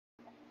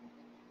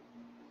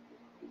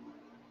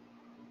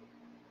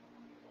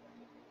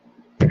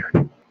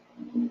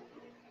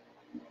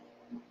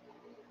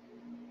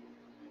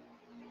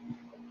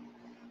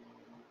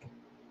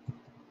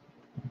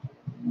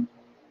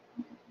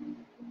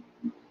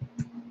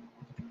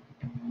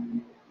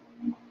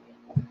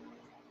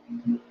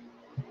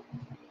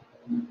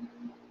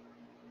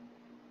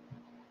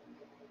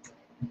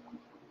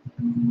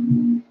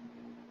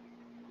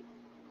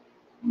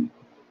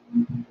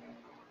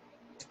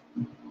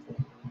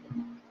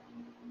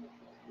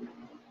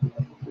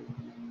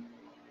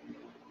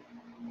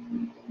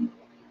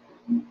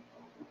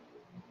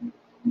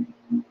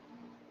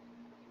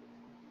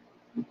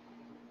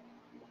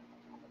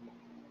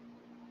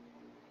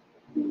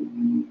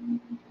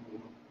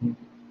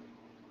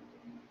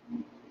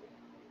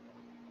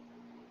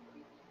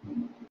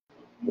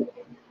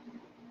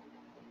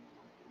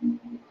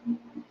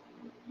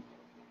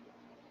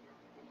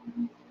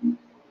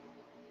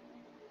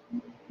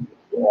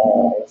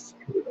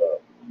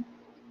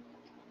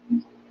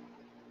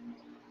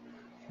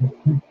What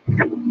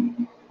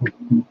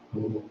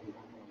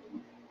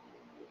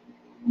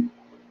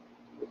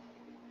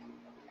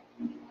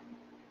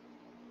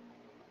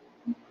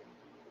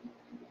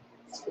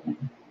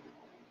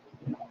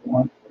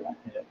the heck?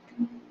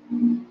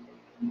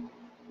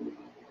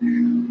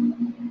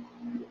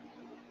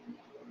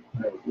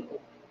 There we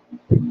go.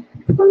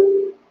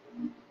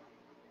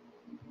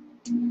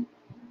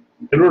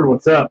 Edward,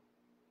 what's up?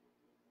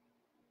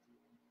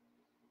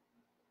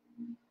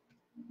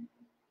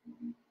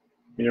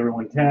 Get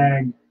everyone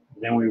tagged,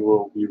 then we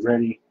will be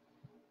ready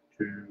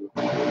to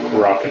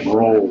rock and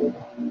roll.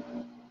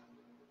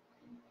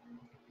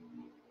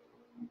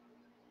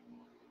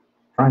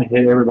 Trying to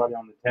hit everybody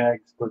on the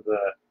tags for the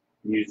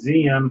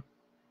museum.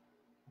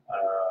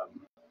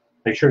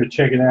 Make sure to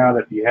check it out.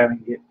 If you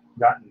haven't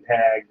gotten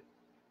tagged,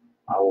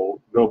 I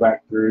will go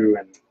back through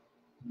and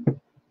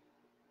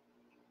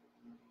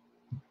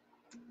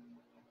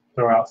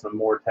throw out some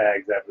more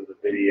tags after the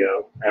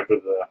video, after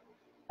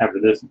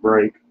this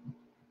break.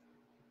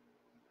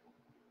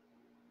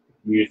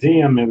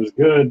 Museum, it was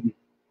good.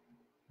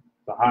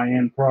 It's a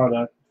high-end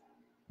product.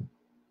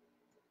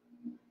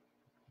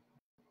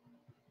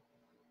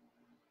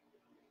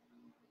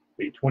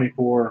 Be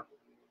 24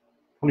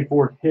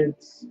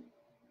 hits.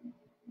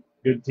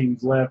 Good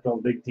teams left. All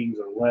the big teams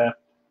are left.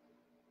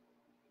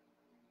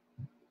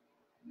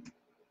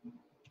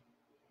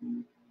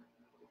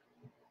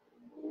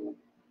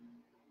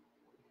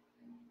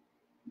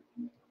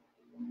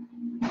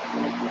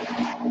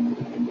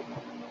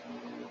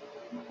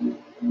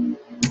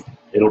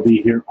 It'll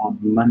be here on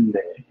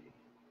Monday.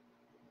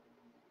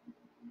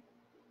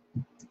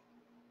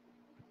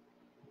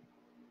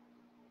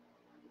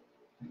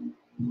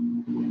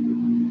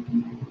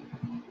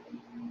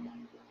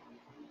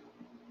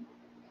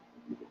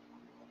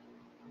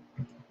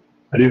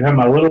 I do have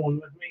my little one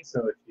with me,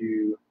 so if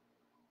you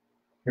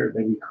hear a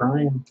baby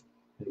crying,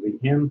 it'll be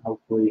him.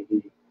 Hopefully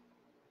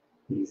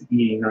he's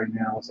eating right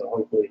now, so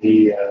hopefully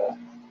he is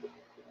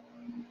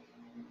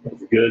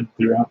good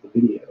throughout the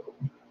video.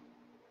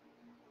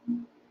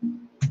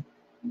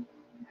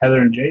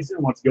 Heather and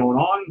Jason, what's going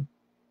on?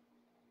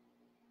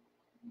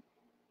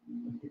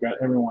 We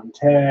got everyone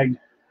tagged.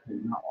 I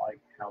do not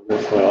like how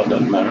this, well, it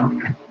doesn't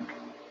matter.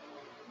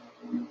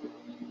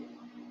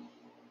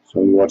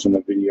 So you're watching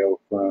the video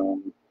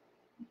from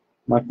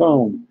my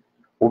phone.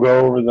 We'll go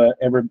over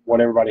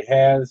what everybody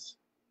has,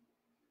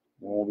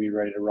 and we'll be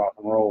ready to rock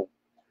and roll.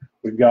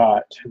 We've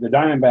got the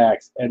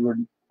Diamondbacks,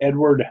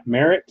 Edward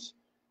Merritt,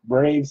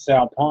 Braves,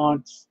 Sal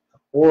Ponce,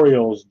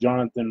 Orioles,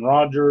 Jonathan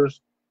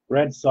Rogers,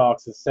 Red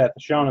Sox is Seth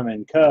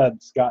Shoneman,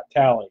 Cubs, Scott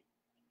Talley,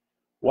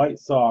 White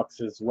Sox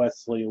is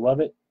Wesley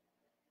Lovett,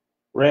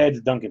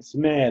 Reds, Duncan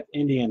Smith,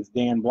 Indians,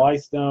 Dan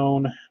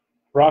Blystone,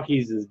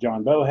 Rockies is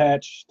John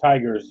Bohatch,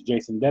 Tigers,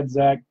 Jason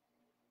Debzak,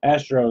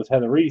 Astros,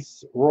 Heather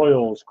Reese,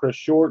 Royals, Chris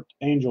Short,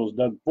 Angels,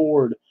 Doug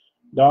Ford,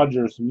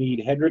 Dodgers,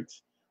 Meade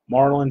Hendricks,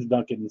 Marlins,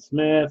 Duncan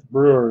Smith,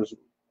 Brewers,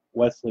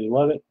 Wesley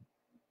Lovett,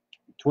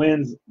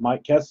 Twins,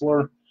 Mike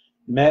Kessler,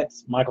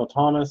 Mets, Michael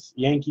Thomas,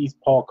 Yankees,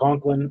 Paul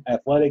Conklin,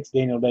 Athletics,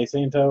 Daniel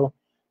DeSanto,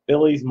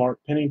 Phillies, Mark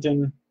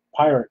Pennington,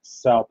 Pirates,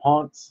 Sal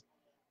Ponce,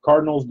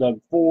 Cardinals, Doug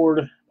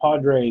Ford,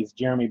 Padres,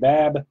 Jeremy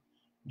Babb,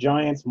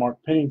 Giants,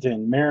 Mark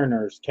Pennington,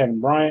 Mariners,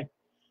 Kevin Bryant,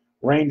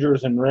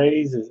 Rangers and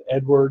Rays is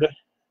Edward,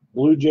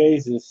 Blue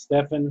Jays is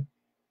Stefan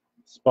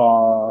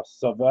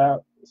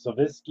Savitzky,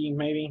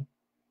 maybe,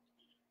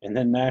 and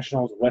then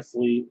Nationals,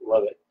 Wesley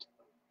Lovett.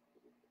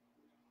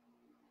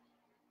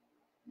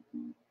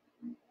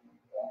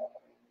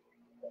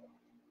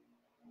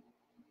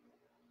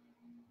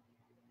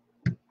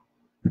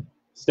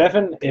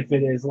 Stefan, if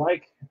it is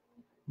like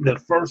the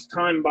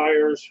first-time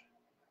buyers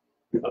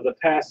of the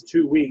past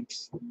 2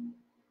 weeks,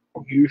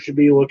 you should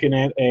be looking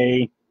at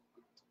a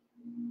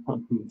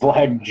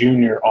Vlad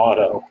Jr.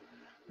 auto,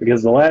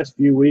 because the last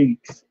few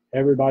weeks,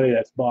 everybody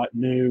that's bought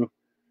new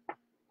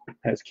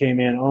has came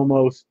in.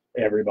 Almost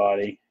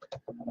everybody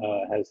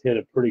has hit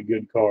a pretty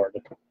good card.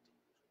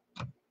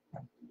 A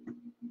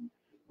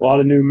lot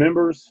of new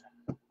members.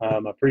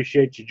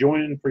 Appreciate you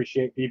joining.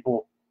 Appreciate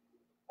people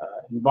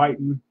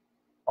inviting.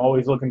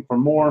 Always looking for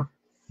more.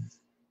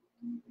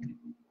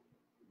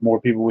 More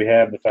people we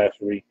have, the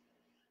faster we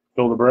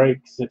fill the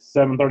breaks. It's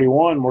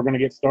 7:31. We're going to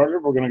get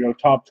started. We're going to go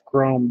Topps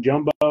Chrome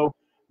Jumbo,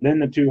 then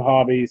the two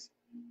hobbies,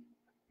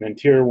 then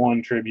Tier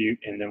 1 Tribute,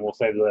 and then we'll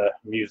save the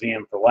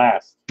museum for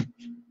last.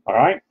 All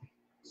right?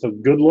 So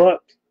good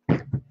luck.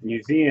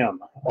 Museum,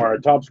 or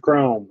Topps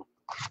Chrome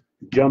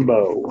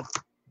Jumbo.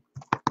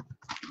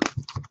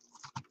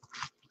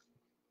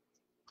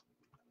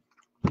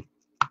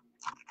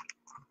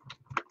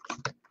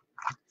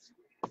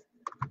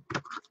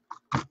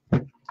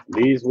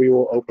 These we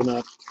will open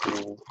up.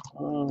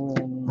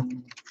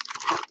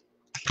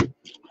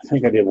 I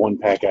think I did one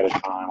pack at a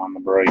time on the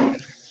break.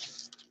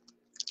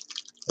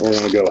 We're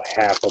going to go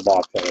half a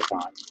box at a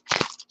time.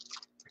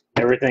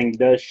 Everything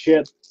does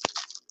ship.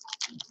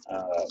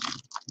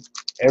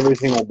 Every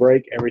single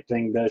break,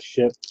 everything does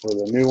ship for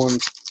the new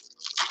ones.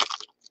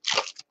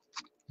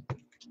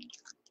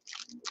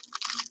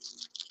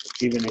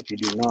 even if you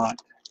do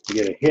not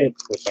get a hit,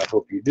 which I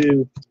hope you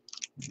do,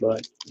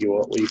 but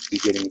you'll at least be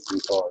getting some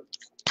cards.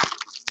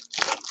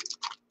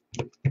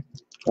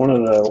 One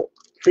of the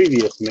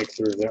previous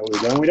mixers that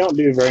we've done, we don't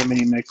do very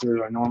many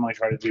mixers. I normally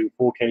try to do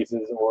full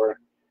cases, or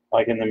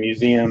like in the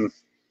museum,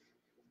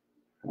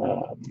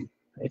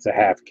 it's a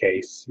half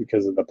case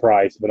because of the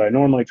price, but I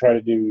normally try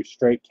to do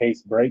straight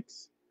case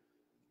breaks.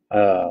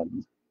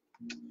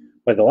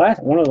 But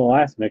one of the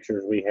last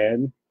mixers we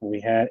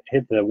had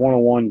hit the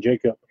 101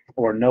 Jacob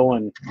or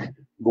Nolan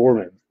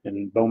Gorman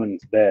in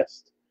Bowman's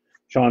Best.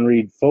 Sean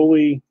Reed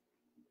Foley.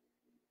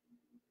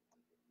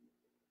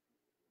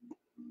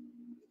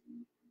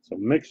 So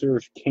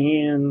mixers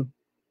can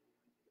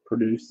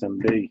produce some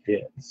big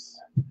hits.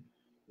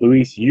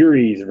 Luis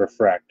Uri's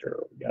Refractor.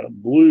 We got a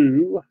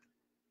blue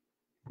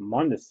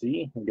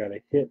Mondesi. We got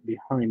a hit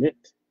behind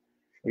it.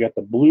 We got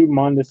the blue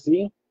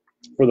Mondesi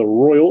for the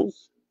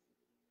Royals.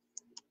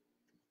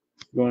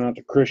 Going out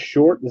to Chris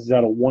Short. This is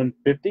out of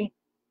 150.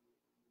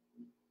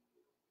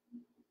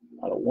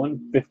 Out of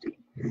 150.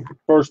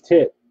 First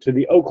hit to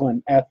the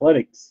Oakland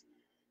Athletics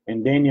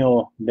and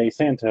Daniel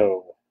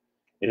DeSanto.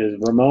 It is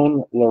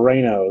Ramon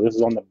Loreno. This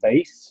is on the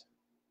base.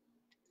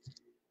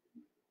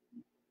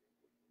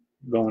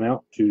 Going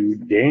out to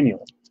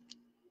Daniel.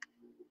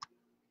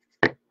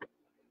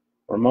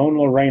 Ramon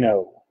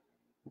Loreno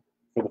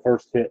for the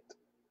first hit.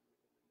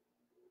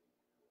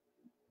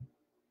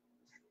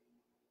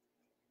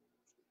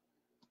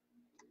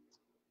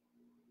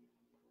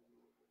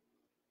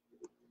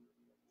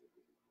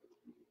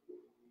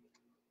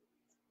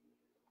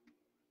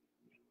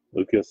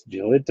 Lucas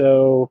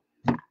Giolito,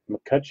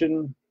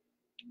 McCutcheon,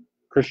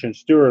 Christian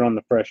Stewart on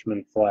the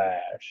freshman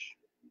flash.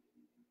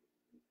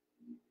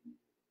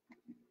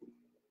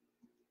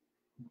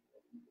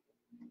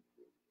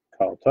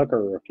 Kyle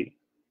Tucker, rookie.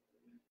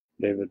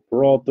 David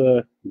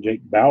Peralta,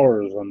 Jake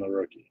Bowers on the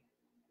rookie.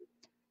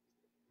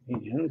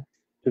 And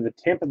to the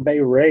Tampa Bay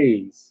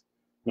Rays,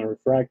 the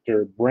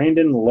refractor,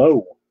 Brandon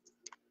Lowe.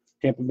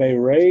 Tampa Bay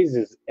Rays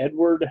is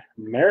Edward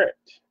Merritt.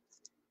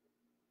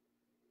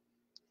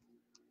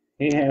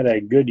 He had a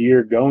good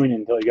year going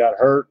until he got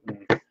hurt.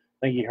 And I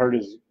think he hurt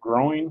his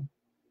groin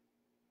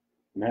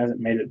and hasn't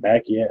made it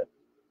back yet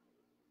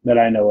that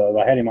I know of.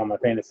 I had him on my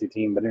fantasy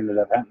team, but ended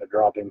up having to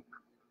drop him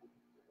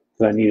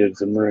because I needed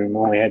some room. I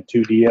only had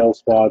 2 DL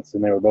spots,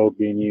 and they were both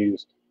being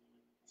used.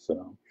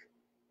 So,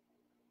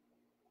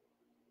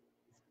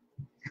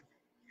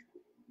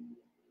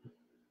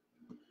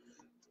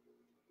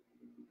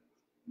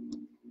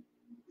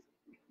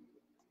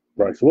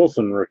 Bryce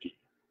Wilson, rookie.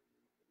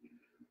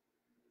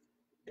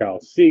 Kyle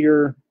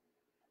Seager,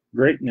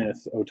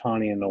 Greatness,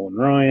 Ohtani and Nolan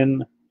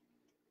Ryan.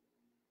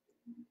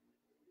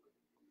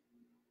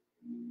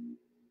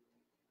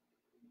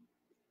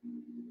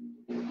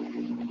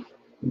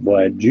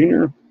 Vlad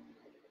Jr.,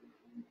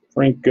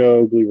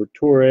 Franco Gleyber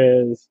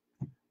Torres,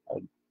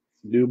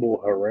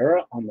 Dubal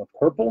Herrera on the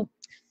purple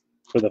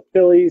for the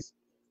Phillies.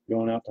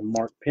 Going out to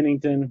Mark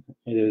Pennington.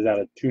 It is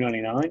out of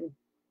 299.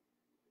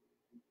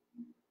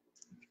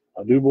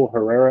 Dubal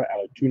Herrera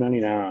out of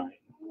 299.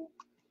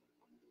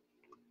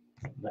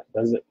 That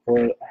does it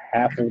for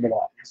half of the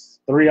box.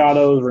 3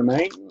 autos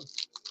remain.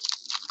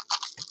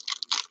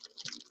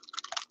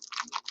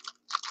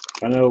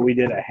 I know we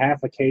did a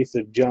half a case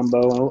of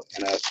jumbo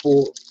and a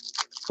full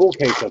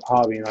case of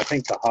hobby, and I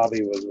think the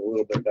hobby was a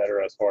little bit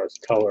better as far as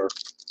color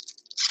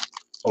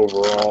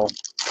overall.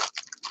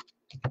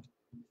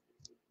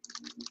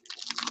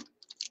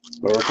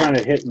 But we're kind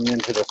of hitting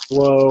into the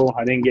slow.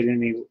 I didn't get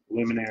any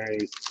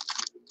luminaries.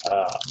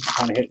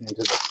 Kind of hitting into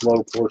the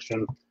slow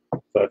portion.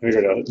 So I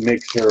figured a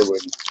mixture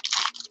would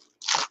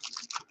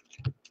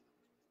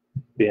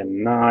be a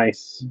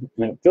nice,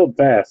 and it filled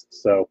fast,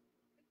 so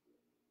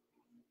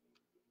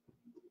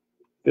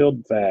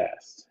filled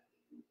fast.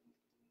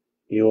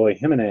 Eloy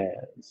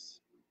Jimenez.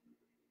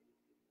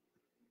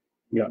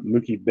 We got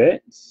Mookie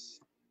Betts.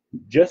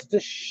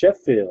 Justice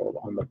Sheffield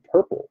on the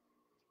purple.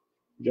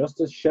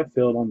 Justice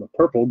Sheffield on the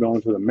purple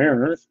going to the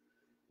Mariners.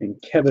 And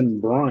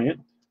Kevin Bryant.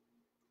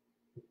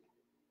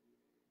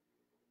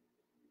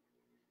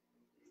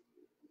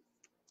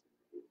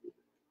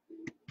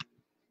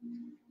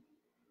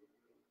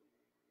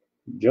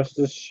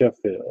 Justice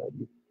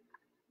Sheffield.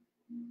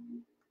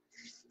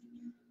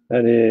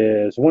 That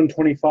is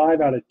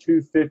 125 out of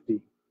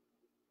 250.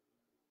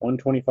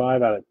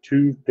 125 out of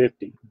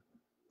 250.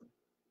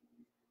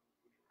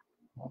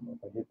 I don't know if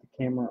I hit the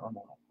camera or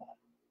not.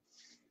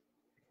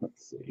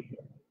 Let's see here.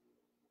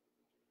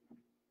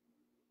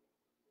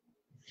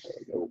 There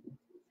we go.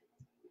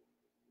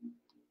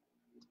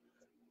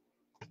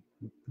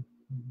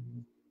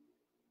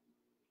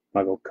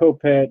 Michael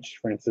Kopech,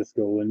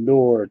 Francisco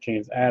Lindor,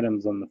 Chance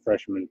Adams on the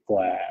freshman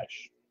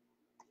flash.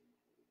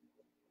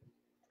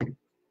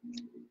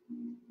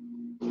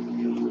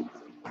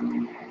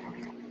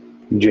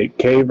 Jake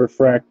Cave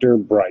refractor,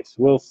 Bryce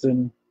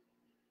Wilson,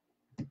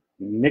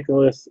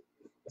 Nicholas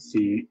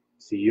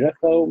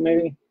CUFO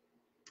maybe.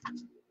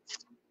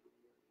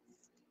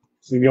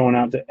 This is going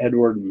out to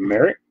Edward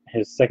Merritt,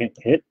 his second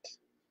hit.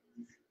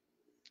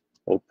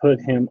 We'll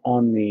put him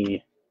on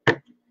the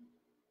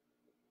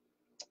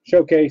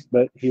showcase,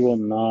 but he will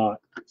not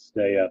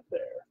stay up there.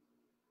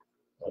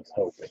 Let's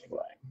hope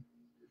anyway.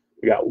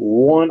 We got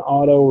one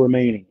auto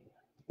remaining.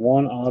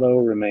 One auto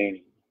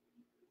remaining.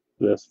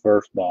 This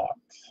first box.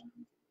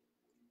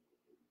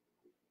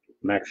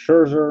 Max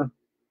Scherzer,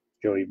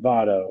 Joey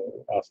Votto,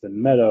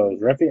 Austin Meadows,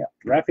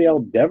 Rafael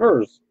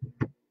Devers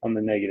on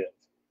the negative.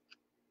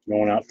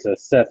 Going out to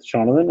Seth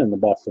Shonovan and the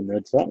Boston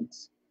Red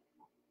Sox.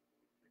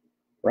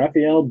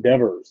 Rafael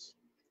Devers.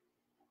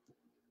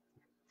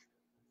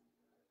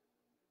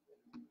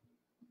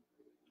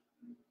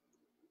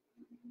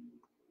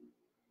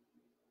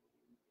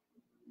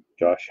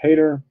 Josh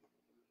Hader,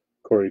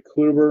 Corey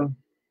Kluber,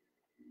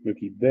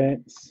 Mookie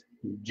Betts,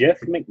 Jeff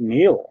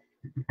McNeil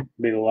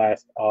be the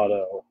last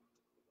auto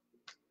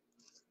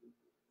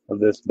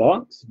of this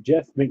box.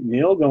 Jeff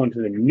McNeil going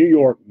to the New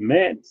York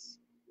Mets.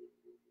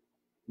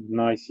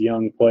 Nice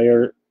young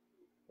player,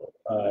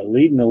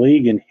 leading the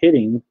league in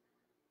hitting,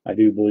 I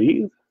do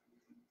believe.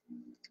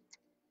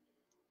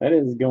 That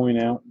is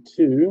going out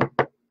to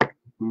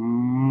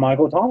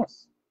Michael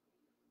Thomas.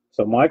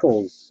 So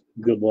Michael's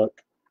good luck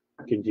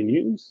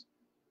continues.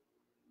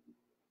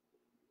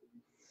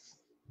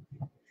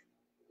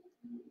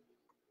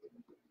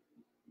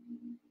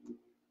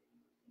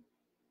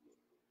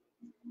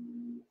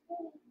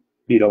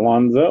 Pete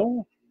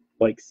Alonso,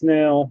 Blake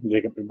Snell,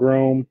 Jacob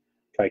DeGrom,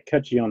 Kai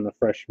Kutchie on the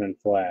freshman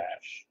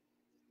flash.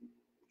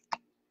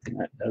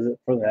 That does it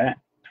for that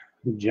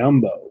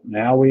jumbo.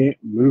 Now we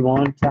move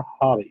on to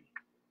hobby.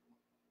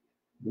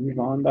 Move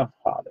on to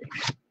hobby.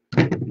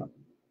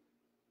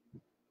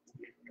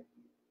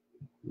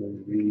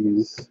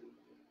 These,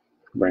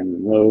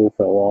 Brandon Lowe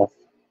fell off.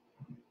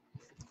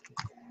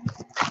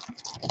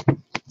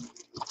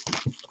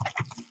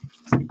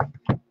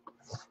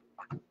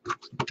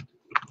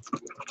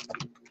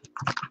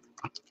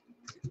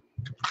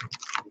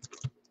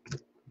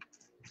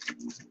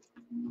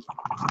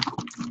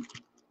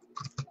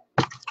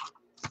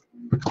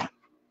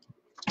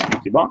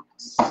 Empty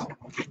box.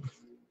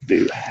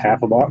 Do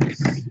half a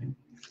box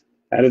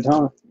at a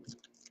time.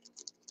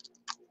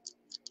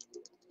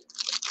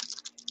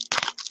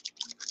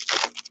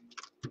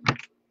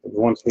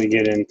 Once we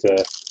get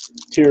into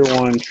Tier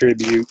 1,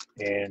 Tribute,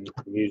 and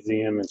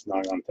Museum, it's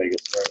not going to take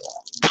us very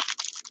long.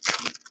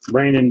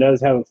 Brandon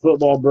does have a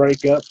football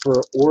breakup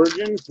for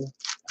Origins.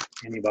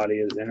 If anybody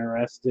is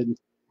interested,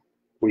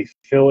 we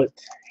fill it.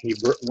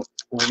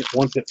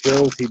 Once it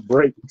fills, he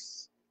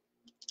breaks.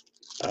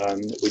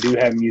 We do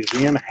have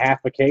Museum, half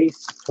a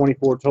case,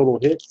 24 total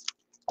hits.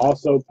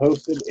 Also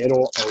posted,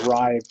 it'll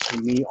arrive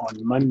to me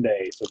on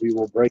Monday, so we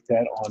will break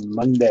that on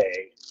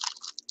Monday.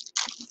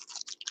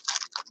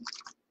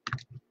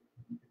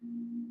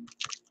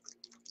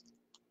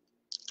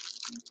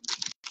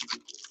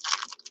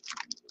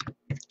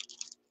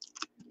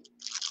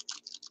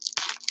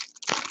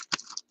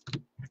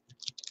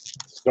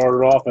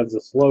 Started off as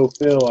a slow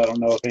fill. I don't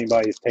know if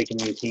anybody's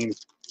taken any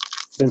teams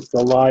since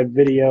the live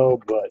video,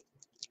 but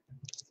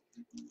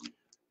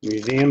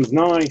Museum's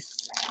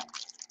nice.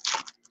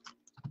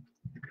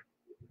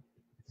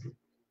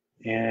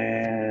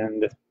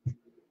 And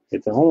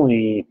it's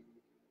only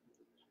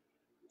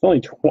I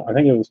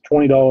think it was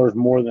 $20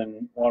 more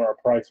than what our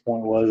price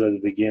point was at the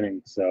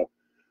beginning. So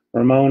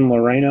Ramon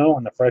Laureano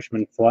on the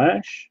freshman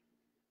flash.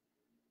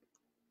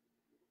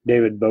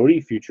 David Bodie,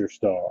 Future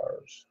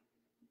Stars.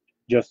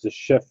 Justice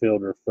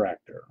Sheffield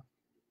refractor.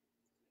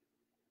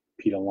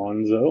 Pete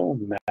Alonso,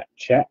 Matt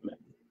Chapman.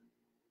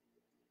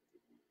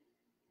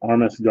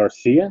 Armas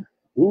Garcia.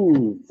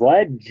 Ooh,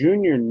 Vlad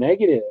Jr.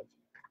 negative.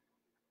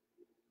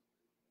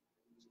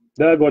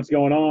 Doug, what's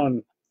going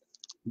on?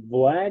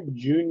 Vlad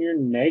Jr.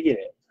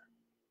 negative.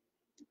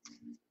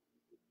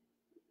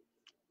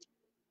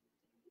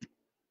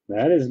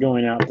 That is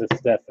going out to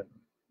Stefan.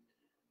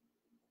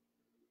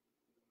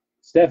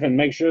 Stefan,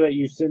 make sure that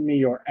you send me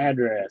your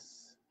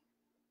address.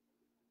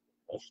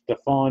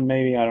 Stefan,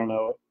 maybe. I don't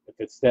know if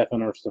it's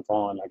Stefan or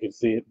Stefan. I can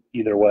see it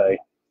either way.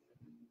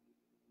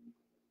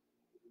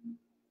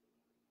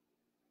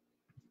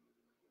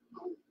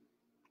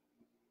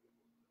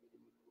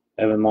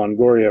 Evan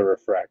Longoria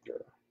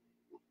refractor.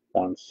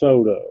 Juan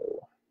Soto.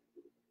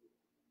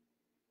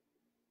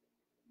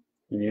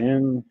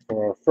 And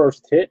for our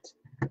first hit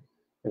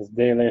is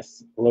De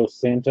Los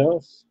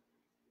Santos.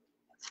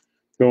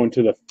 Going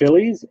to the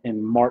Phillies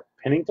and Mark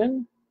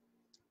Pennington.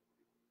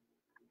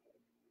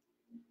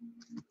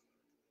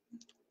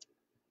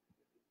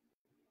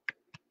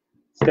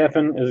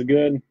 Stefan is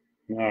good.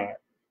 All right.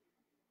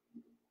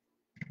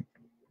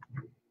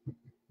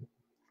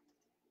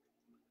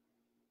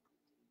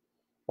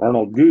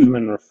 Arnold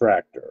Guzman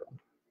refractor.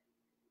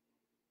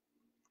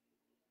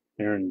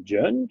 Aaron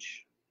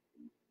Judge.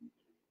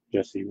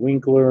 Jesse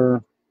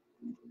Winkler.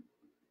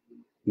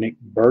 Nick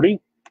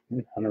Birdie.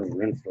 And Hunter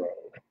Renfroe.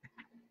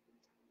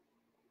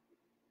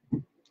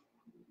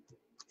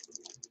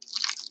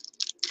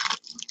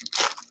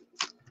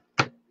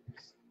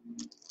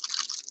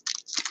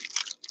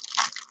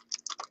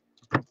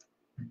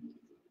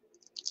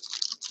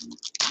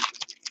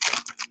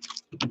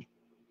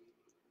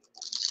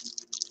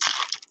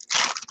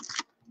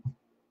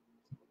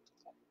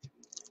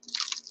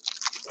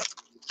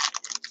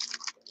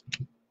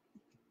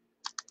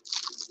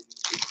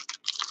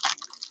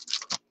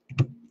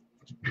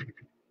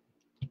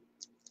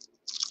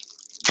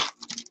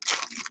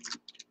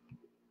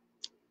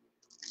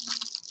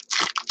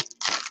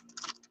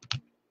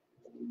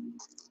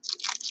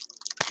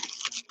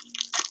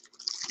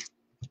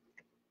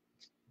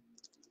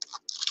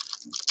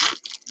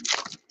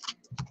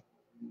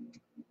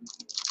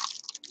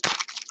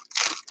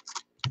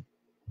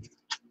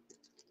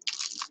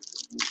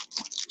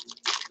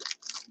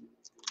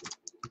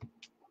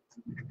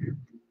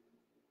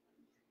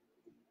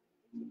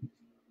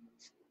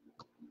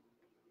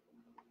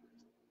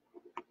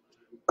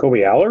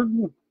 Kobe Allard.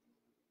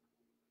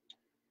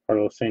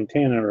 Carlos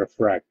Santana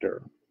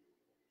refractor.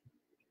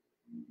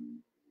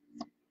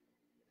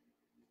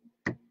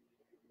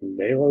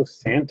 De Los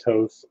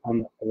Santos on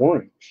the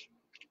orange.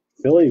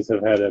 Phillies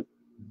have had a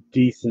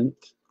decent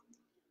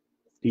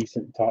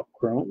top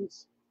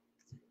chromes.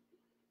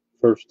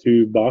 First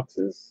two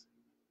boxes.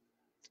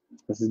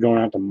 This is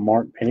going out to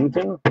Mark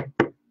Pennington.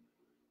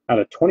 Out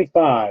of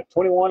 25,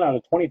 21 out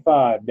of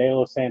 25, De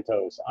Los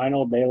Santos.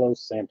 Ino De Los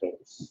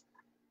Santos.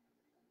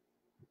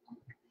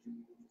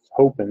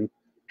 Hoping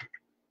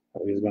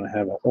that he's going to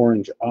have an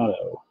orange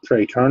auto.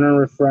 Trey Turner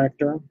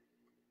refractor.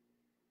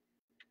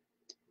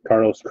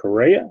 Carlos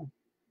Correa.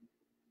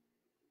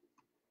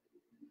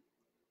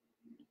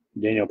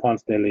 Daniel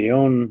Ponce de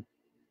Leon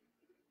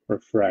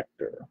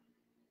refractor.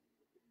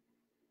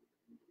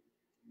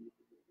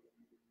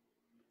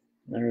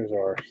 There's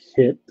our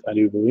hit, I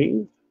do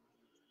believe.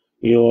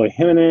 Eloy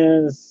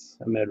Jimenez,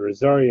 Ahmed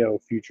Rosario,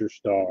 Future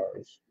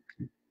Stars.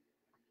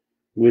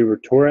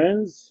 Gleyber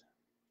Torres,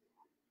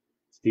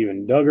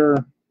 Steven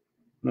Duggar,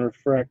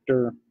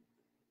 refractor.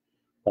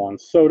 Juan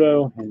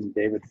Soto, and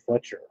David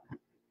Fletcher.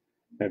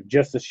 We have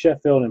Justice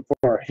Sheffield, and for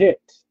our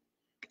hit,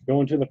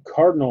 going to the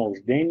Cardinals,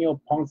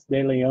 Daniel Ponce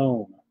de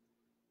Leon.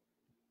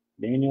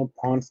 Daniel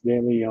Ponce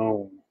de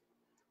Leon.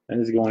 That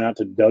is going out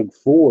to Doug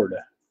Ford.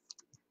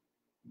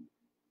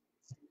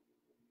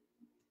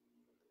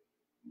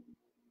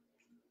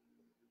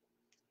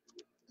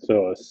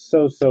 So a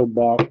so-so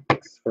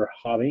box for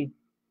Hobby.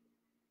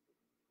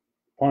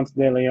 Ponce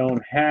de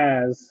Leon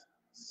has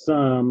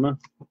some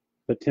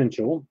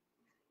potential.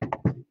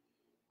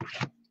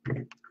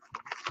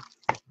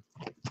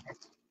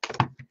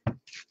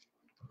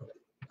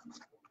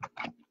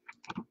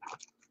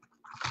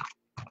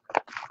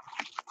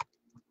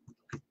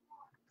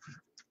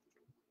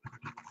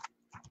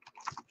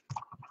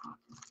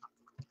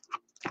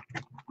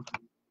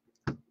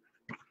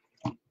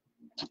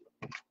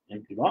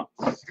 Empty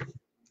box.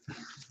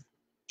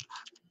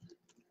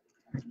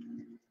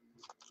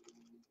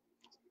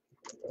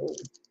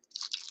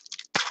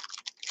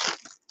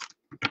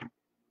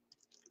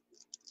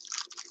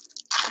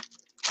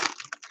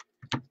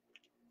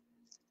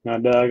 Now,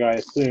 Doug, I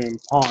assume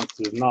Ponce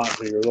is not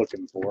who you're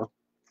looking for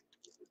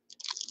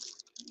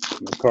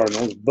in the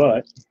Cardinals,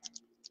 but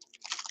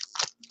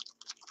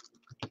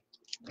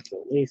it's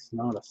at least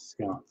not a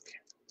skunk.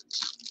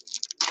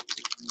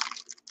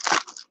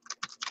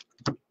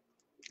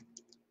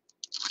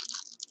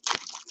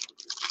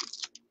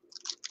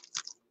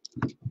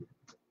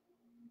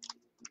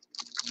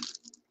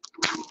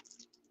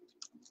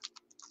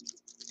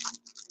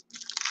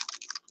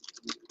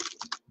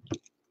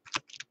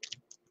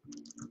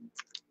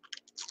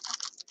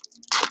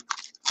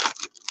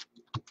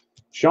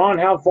 Sean,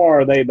 how far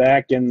are they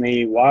back in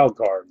the wild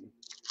card?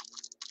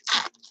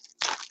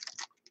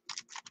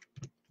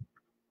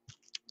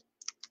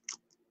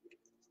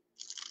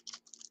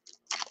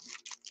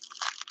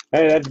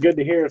 Hey, that's good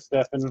to hear,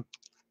 Stefan.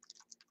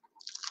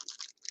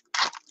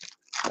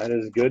 That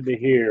is good to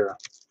hear.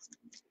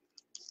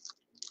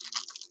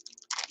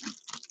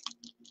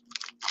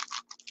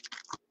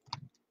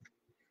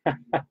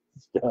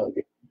 Doug.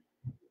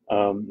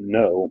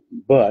 No,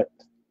 but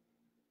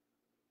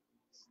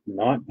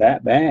not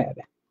that bad.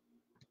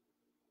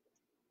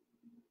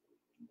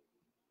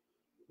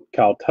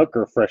 Kyle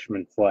Tucker,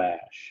 freshman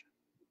flash.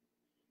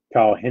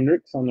 Kyle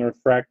Hendricks on the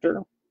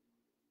refractor.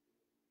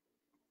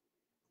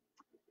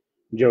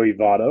 Joey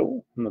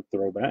Votto on the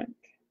throwback.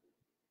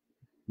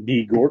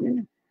 D.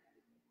 Gordon.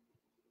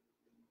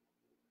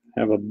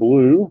 Have a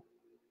blue.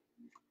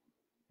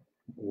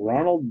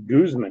 Ronald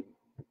Guzman.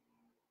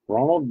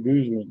 Ronald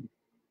Guzman.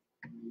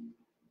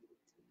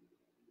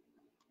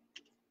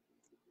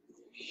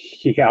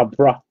 Yeah,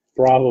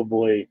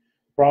 probably,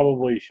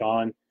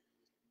 Sean.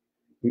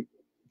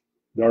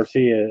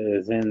 Garcia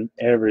is in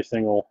every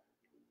single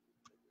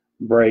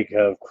break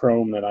of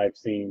Chrome that I've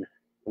seen.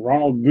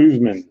 Ronald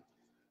Guzman.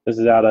 This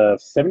is out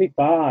of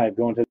 75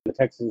 going to the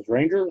Texas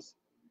Rangers.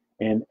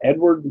 And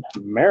Edward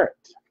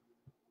Merritt.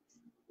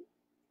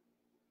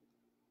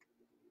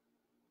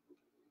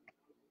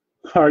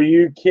 Are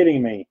you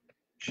kidding me?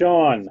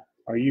 Sean,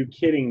 are you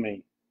kidding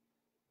me?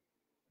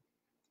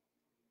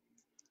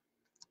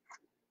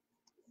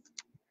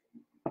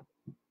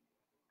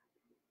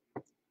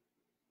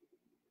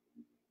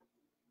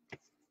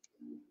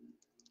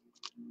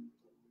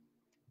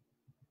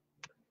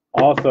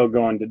 Also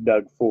going to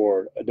Doug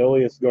Ford,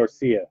 Adolis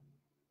Garcia.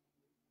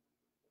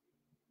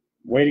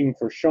 Waiting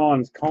for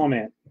Sean's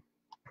comment.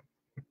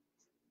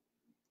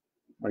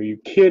 Are you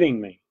kidding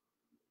me?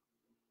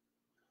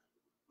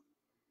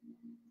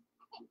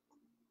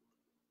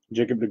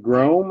 Jacob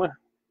deGrom.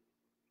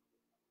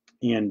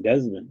 Ian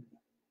Desmond.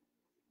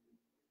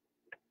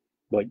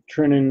 Blake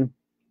Trinan.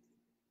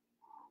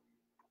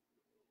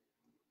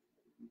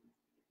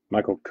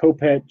 Michael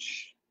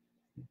Kopech.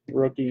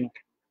 Rookie.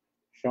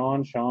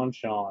 Sean. Who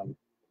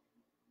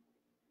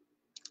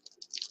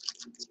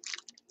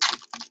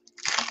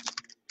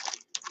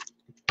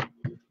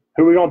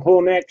are we going to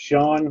pull next,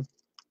 Sean?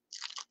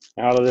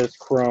 Out of this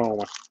Chrome.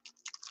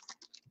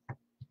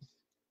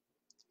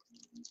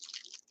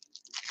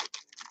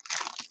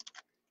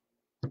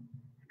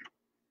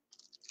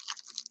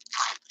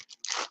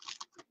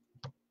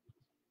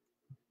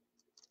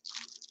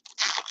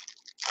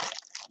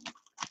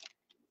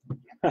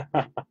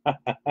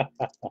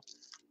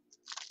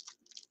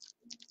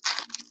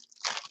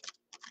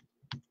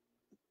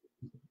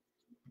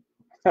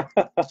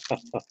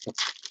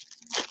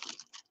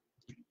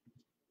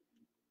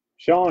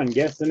 Sean,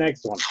 guess the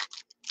next one.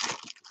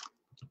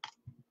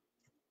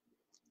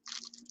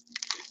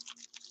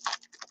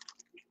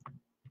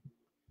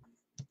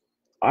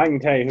 I can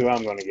tell you who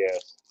I'm going to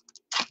guess.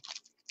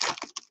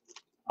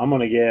 I'm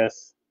going to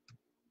guess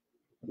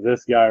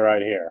this guy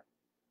right here.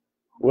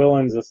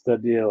 Willens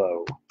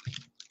Astudillo.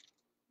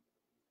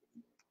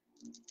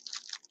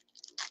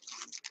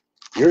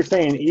 You're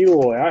saying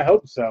Eloy. I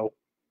hope so.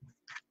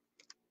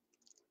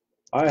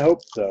 I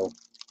hope so.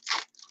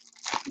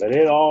 But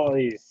it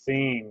always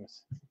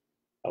seems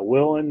a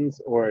Willens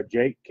or a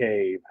Jake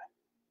Cave.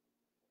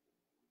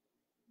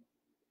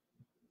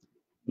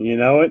 You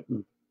know it?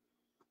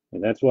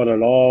 And that's what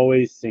it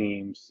always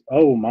seems.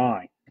 Oh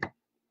my.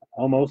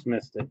 Almost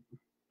missed it.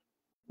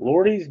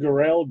 Lourdes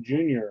Gurriel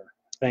Jr.,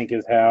 I think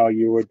is how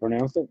you would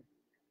pronounce it.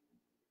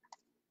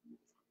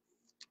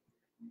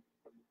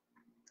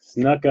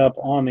 Snuck up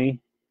on me,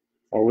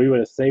 or we would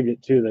have saved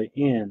it to the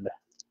end.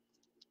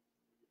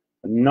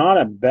 Not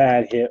a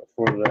bad hit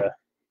for the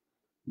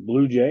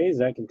Blue Jays.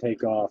 That can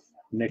take off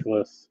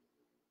Nicholas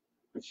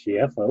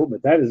Schiaffo,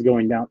 but that is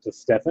going down to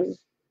Stefan.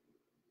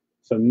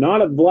 So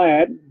not a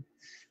Vlad,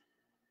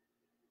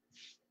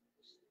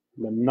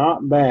 but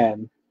not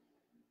bad.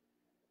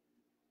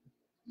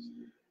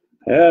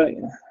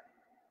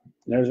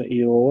 There's an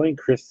Eloy,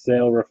 Chris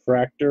Sale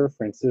Refractor,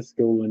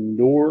 Francisco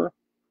Lindor,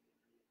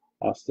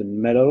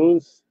 Austin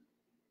Meadows,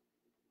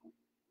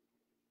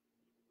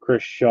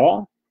 Chris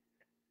Shaw,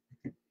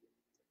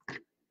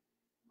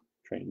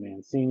 Trey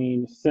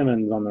Mancini,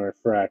 Simmons on the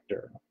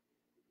Refractor,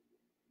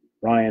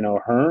 Ryan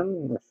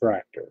O'Hearn,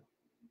 Refractor,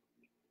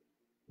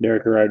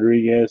 Derek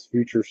Rodriguez,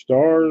 Future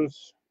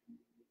Stars,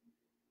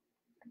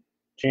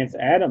 Chance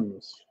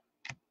Adams,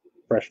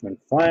 Freshman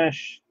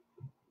Flash,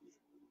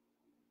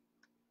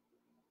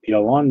 Pete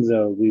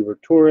Alonso, Weaver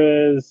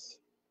Torres,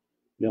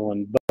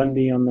 Dylan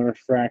Bundy on the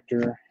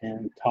Refractor,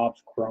 and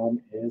Topps Chrome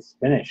is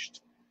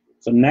finished.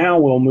 So now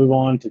we'll move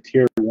on to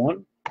Tier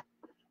 1.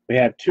 We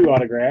have 2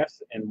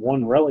 autographs and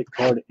 1 relic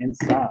card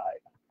inside.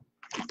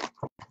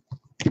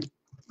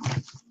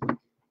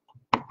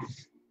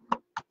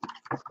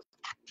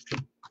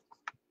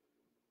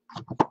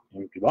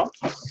 Empty box.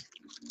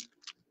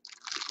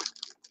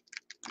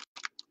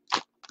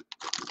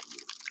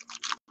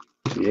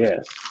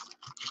 Yes.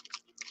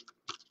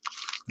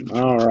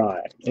 All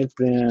right. It's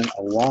been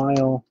a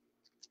while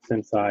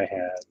since I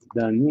have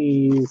done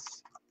these.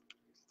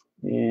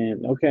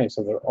 And okay,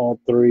 so they're all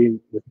 3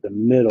 with the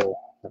middle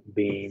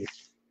being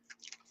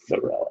the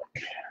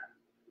relic.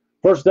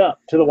 First up,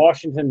 to the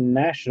Washington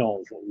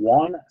Nationals,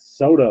 Juan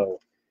Soto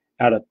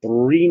out of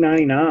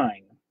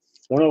 399.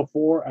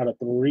 104 out of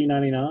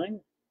 399.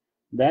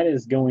 That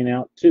is going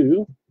out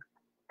to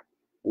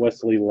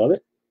Wesley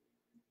Lovett.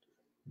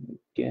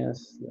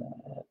 Guess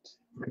that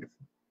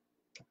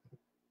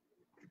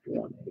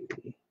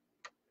 180.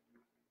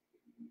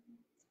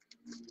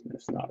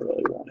 It's not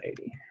really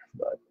 180,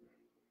 but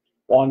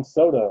Juan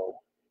Soto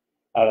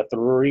out of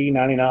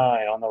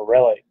 399 on the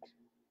relic.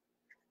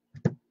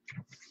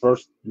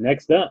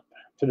 Next up,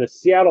 to the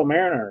Seattle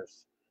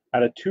Mariners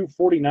out of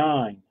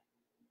 249,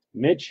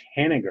 Mitch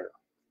Haniger.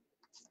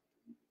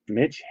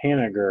 Mitch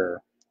Haniger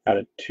out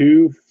of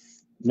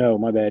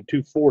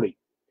 240.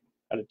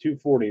 Out of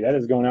 240. That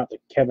is going out to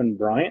Kevin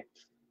Bryant.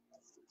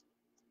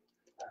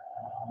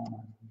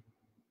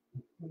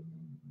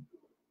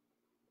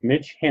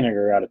 Mitch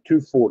Haniger out of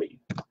 240.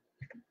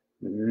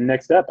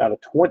 Next up, out of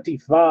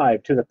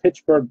 25, to the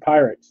Pittsburgh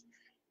Pirates,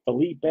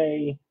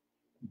 Felipe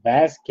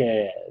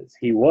Vasquez.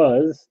 He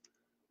was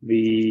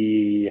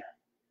the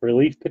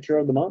relief pitcher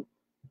of the month,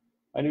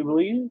 I do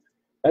believe.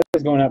 That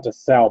is going out to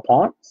Sal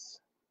Ponce.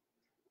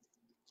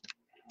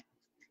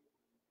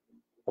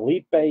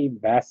 Felipe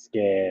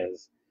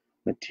Vasquez,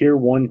 the Tier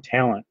 1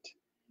 talent.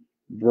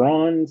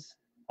 Bronze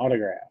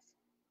autograph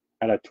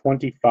out of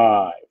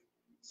 25.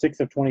 6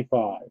 of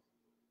 25.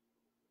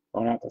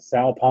 Going out to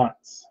Sal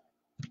Ponce.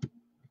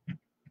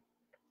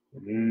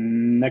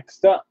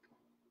 Next up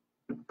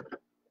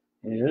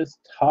is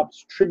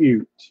Topps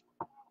Tribute.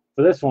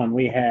 For this one,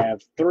 we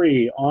have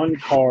 3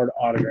 on-card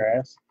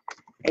autographs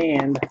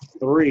and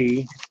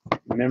 3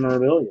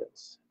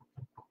 memorabilias.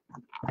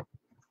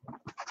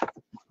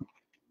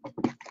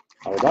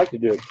 I would like to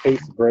do a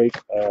case break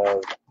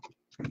of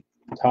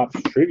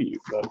Topps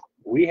Tribute, but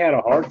we had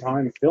a hard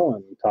time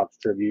filling Topps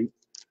Tribute.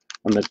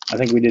 I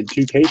think we did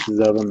 2 cases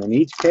of them. In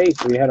each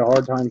case, we had a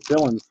hard time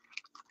filling.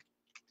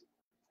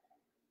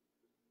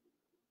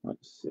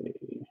 Let's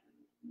see.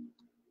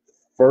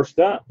 First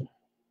up,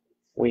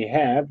 we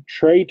have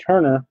Trey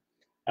Turner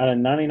out of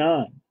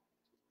 99.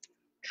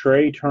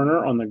 Trey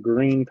Turner on the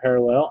green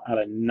parallel out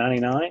of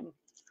 99.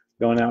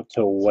 Going out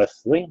to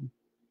Wesley.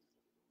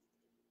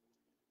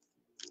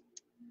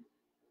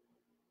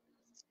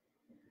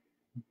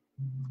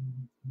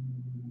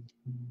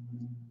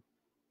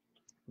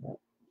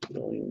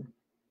 There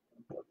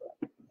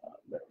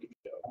we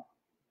go.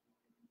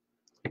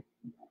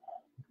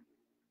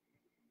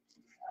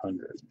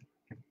 100.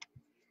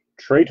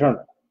 Trey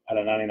Turner out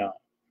of 99.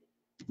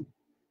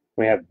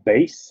 We have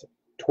base,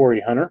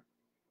 Torrey Hunter.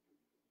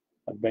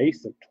 A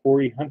base of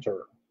Torrey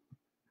Hunter.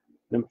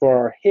 Then for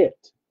our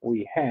hit,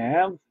 we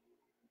have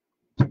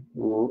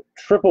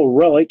triple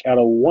relic out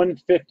of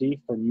 150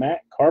 for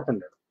Matt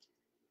Carpenter.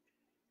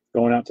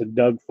 Going out to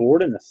Doug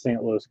Ford in the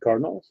St. Louis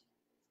Cardinals.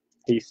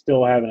 He's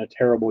still having a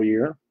terrible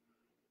year.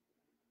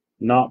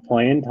 Not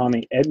playing.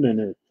 Tommy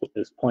Edman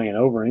is playing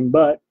over him,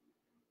 but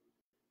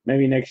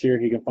maybe next year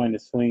he can find a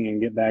swing and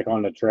get back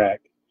on the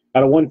track.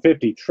 Out of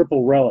 150,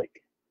 triple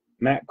relic,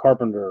 Matt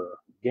Carpenter,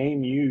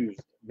 game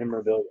used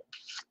memorabilia.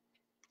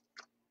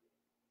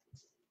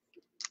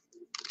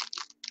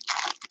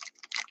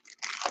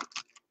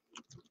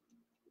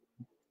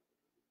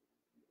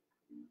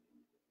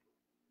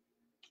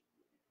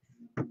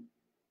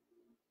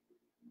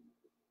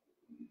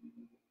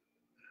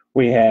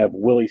 We have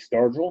Willie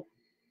Stargell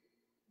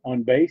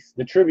on base.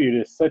 The tribute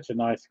is such a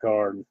nice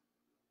card.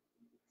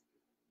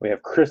 We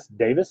have Chris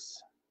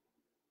Davis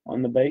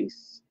on the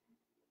base.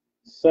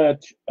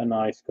 Such a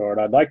nice card.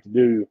 I would like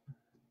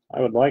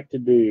to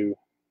do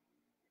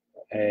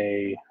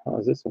a, oh,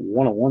 is this a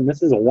 101?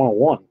 This is a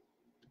 101.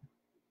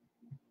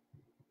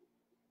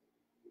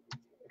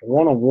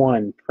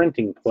 101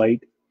 printing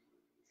plate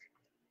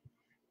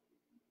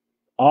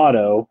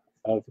auto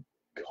of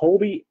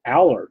Colby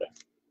Allard.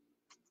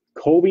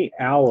 Colby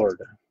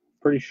Allard,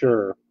 pretty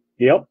sure.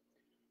 Yep.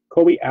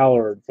 Colby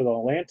Allard for the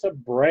Atlanta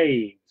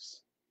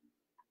Braves.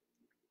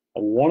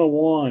 A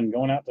 101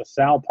 going out to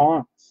Sal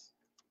Ponce.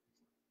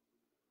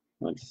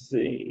 Let's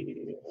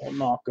see. We'll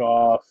knock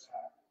off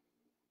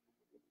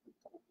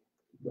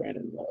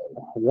Brandon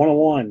Lowe.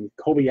 101,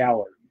 Colby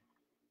Allard.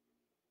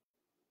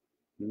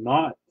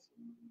 Not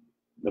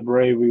the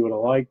Brave we would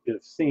have liked to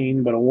have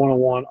seen, but a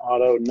 101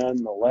 auto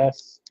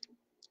nonetheless.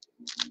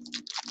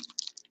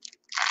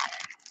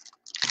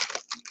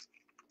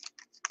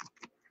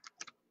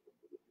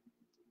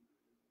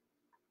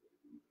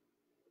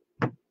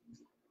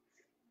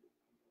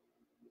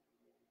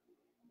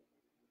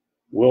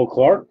 Will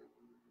Clark.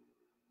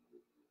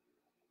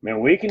 Man,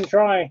 we can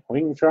try.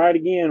 We can try it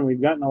again.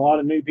 We've gotten a lot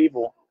of new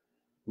people.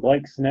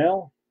 Blake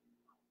Snell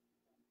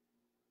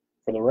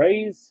for the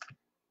Rays.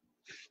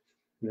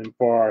 And then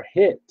for our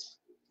hit,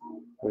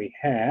 we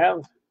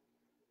have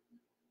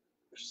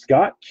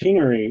Scott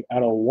Kingery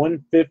out of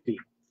 150.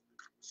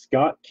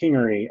 Scott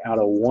Kingery out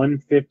of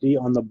 150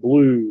 on the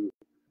blue,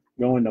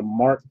 going to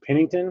Mark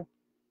Pennington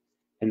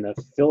and the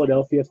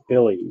Philadelphia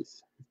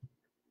Phillies.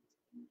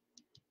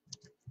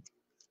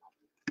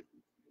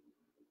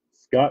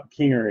 Scott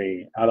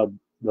Kingery out of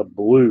the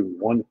blue,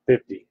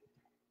 150.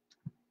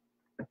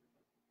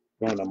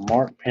 Going to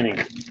Mark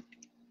Pennington.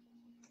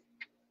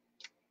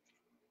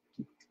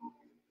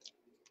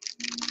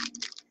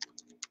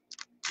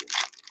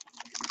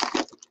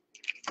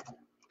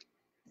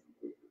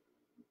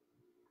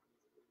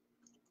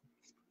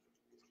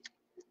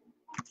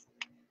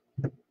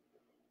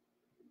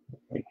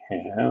 We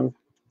have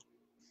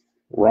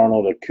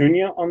Ronald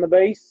Acuna on the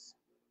base.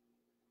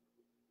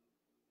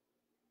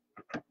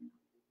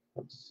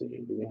 Let's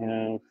see, do we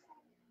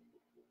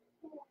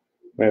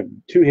have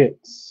two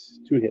hits.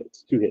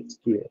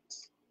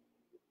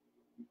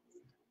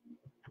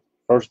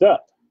 First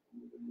up,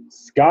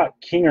 Scott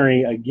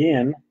Kingery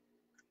again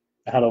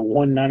out of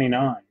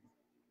 199.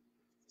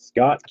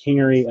 Scott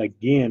Kingery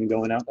again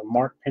going out to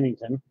Mark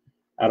Pennington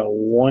out of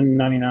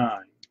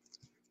 199.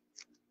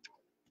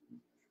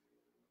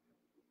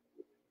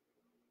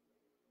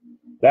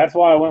 That's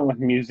why I went with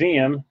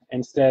museum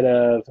instead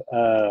of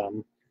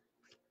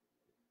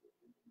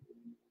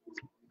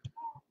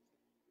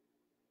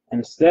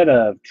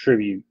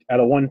tribute. Out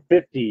of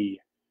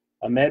 150,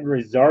 Ahmed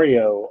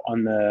Rosario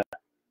on the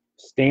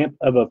stamp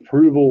of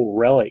approval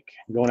relic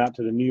going out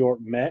to the New York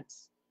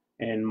Mets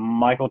and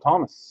Michael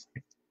Thomas.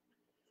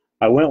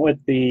 I went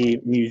with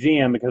the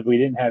museum because we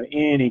didn't have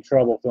any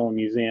trouble filling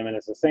museum, and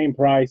it's the same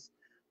price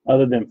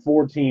other than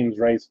 4 teams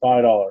raised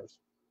 $5.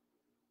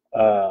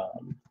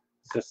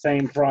 It's the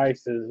same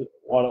price as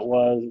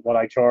what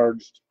I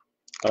charged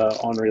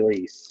on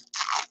release.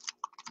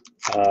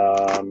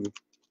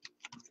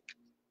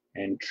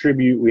 And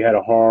tribute, we had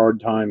a hard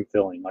time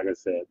filling, like I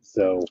said.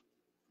 So,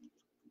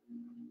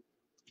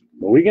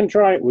 but we can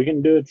try it. We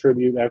can do a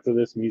tribute after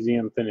this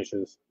museum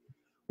finishes.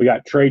 We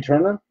got Trey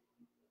Turner,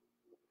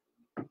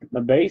 the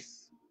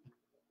base.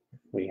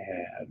 We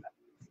have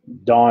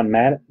Don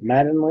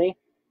Mattingly.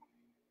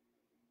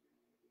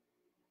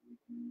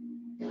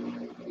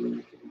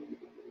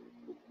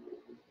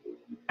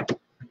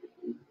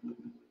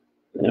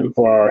 And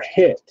for our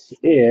hit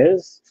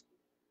is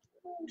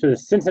to the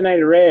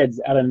Cincinnati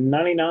Reds out of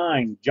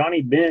 99,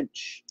 Johnny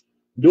Bench,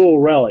 dual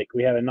relic.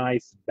 We have a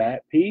nice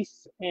bat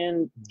piece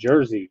and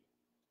jersey.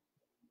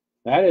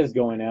 That is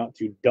going out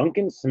to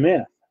Duncan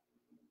Smith.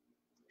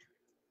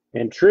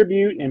 And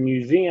tribute and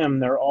museum,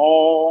 they're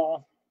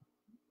all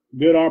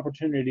good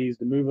opportunities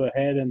to move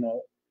ahead and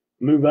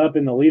move up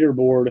in the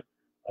leaderboard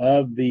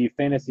of the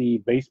fantasy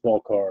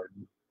baseball card.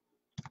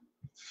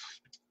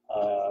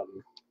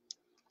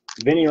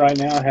 Vinny right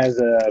now has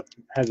a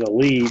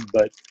lead,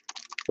 but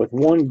with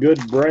one good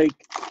break,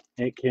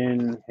 it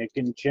can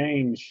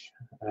change.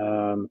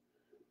 I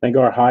think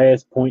our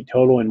highest point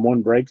total in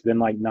one break's been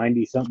like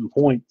 90 something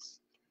points,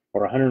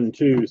 or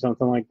 102,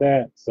 something like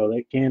that. So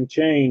that can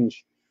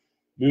change.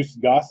 Goose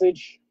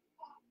Gossage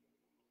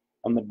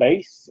on the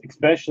base,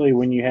 especially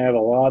when you have a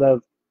lot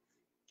of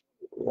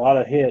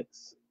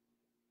hits.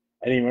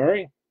 Eddie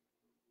Murray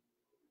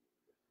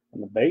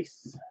on the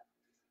base.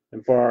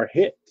 And for our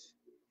hit,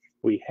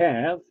 we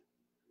have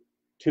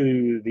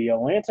to the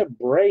Atlanta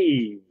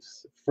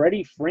Braves,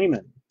 Freddie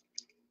Freeman.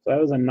 So that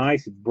was a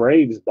nice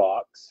Braves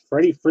box.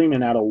 Freddie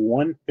Freeman out of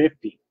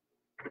 150.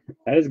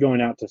 That is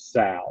going out to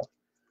Sal.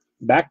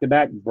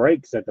 Back-to-back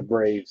breaks at the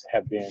Braves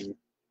have been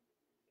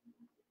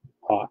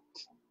hot.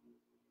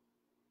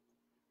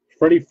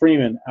 Freddie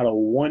Freeman out of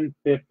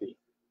 150.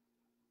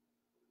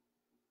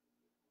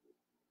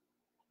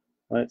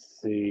 Let's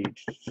see.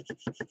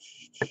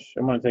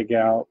 I'm going to take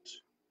out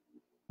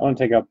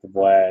the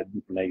Vlad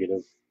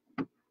negative.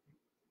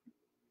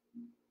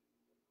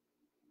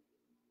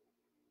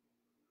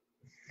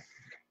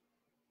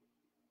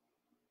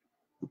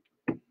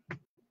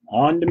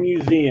 On to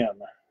museum.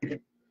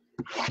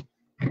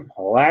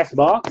 Last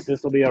box.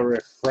 This will be a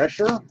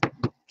refresher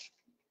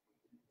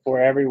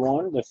for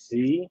everyone to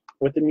see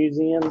what the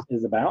museum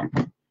is about.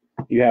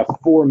 You have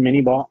 4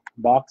 mini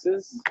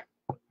boxes.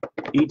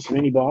 Each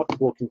mini box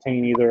will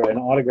contain either an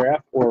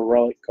autograph or a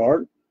relic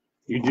card.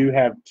 You do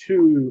have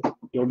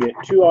you'll get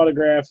 2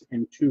 autographs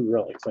and 2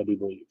 relics, I do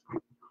believe,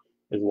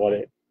 is what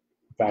it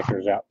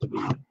factors out to be.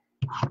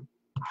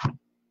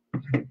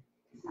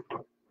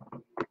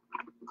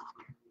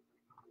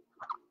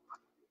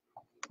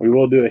 We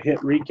will do a hit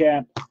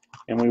recap,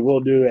 and we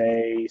will do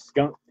a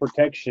skunk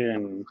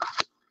protection.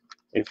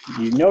 If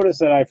you notice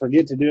that I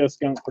forget to do a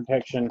skunk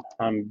protection,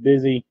 I'm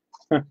busy.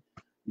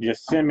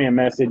 Just send me a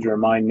message,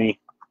 remind me.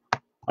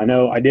 I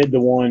know I did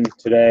the one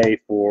today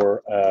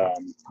for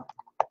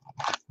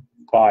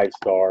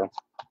 5-star.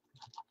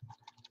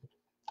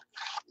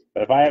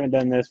 But if I haven't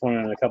done this one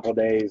in a couple of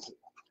days,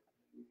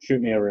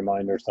 shoot me a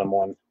reminder,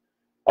 someone.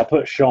 I'll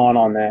put Sean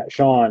on that.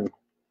 Sean,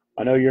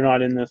 I know you're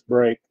not in this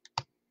break.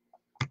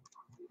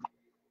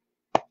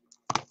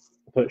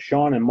 I'll put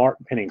Sean and Mark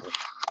Pennington.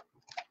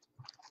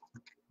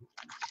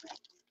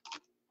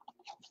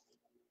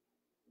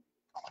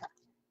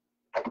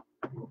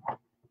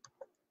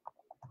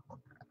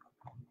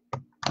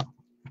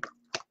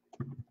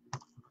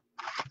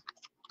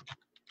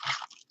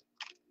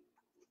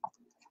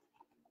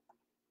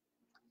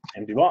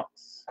 Empty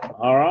box.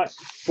 All right,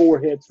 4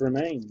 hits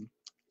remain.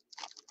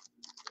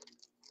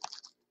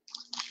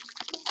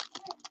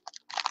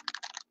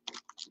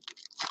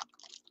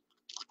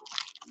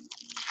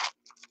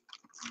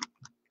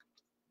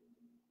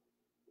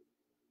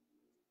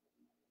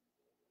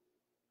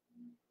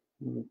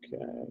 Okay.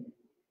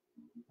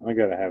 I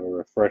gotta have a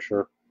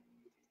refresher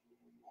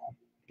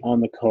on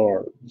the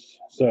cards.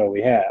 So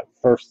we have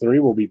first 3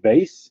 will be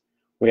base.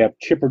 We have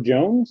Chipper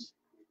Jones,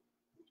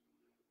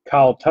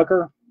 Kyle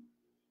Tucker,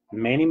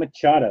 Manny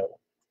Machado.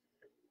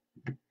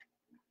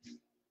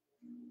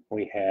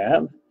 We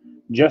have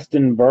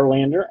Justin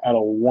Verlander out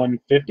of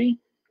 150.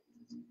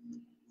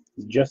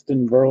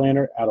 Justin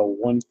Verlander out of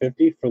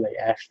 150 for the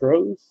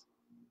Astros.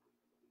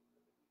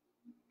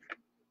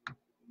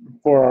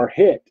 For our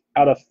hit,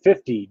 out of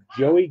 50,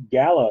 Joey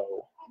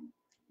Gallo.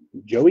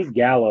 Joey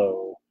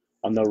Gallo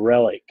on the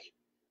relic.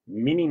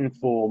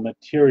 Meaningful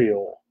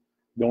material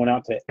going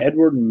out to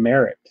Edward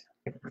Merritt.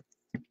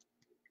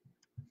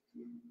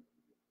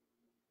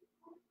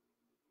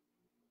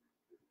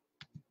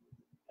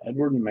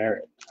 Edward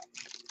Merritt.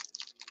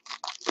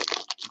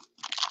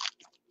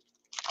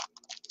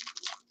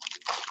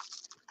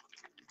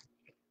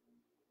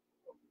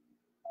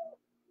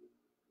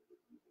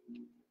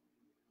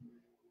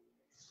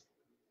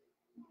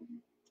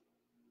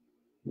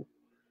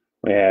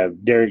 We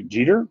have Derek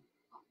Jeter,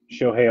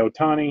 Shohei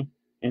Ohtani,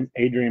 and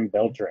Adrian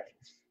Beltre.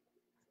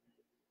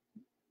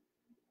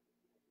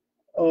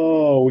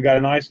 Oh, we got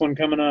a nice one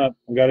coming up.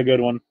 We got a good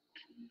one.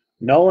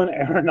 Nolan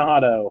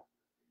Arenado.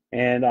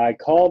 And I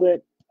called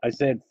it. I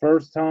said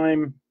first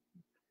time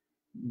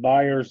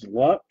buyer's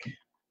luck.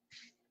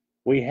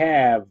 We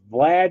have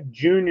Vlad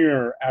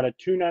Jr. out of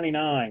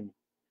 299.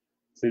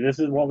 See, this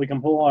is what we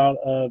can pull out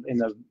of, and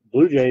the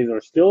Blue Jays are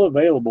still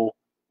available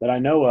that I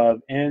know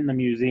of in the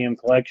museum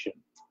collection.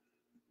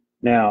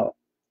 Now,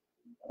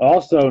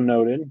 also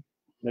noted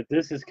that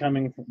this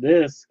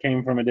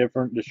came from a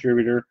different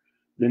distributor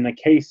than the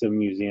case of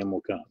museum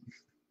will come.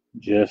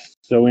 Just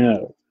so we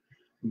know.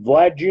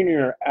 Vlad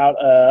Jr. out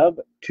of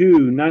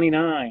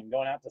 299,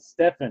 going out to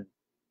Stefan.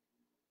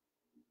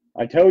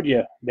 I told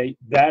you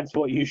that's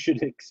what you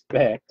should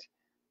expect,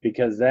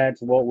 because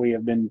that's what we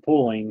have been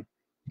pulling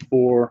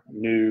for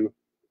new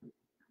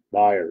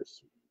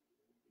buyers.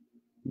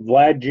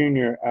 Vlad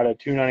Jr. out of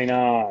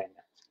 299.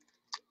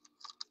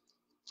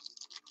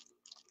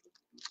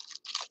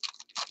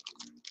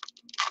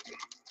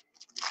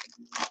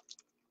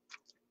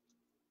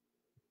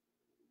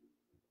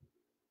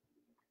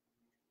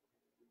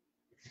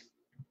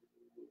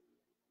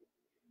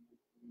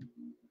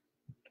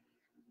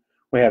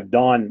 We have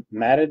Don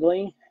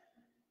Mattingly.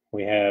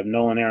 We have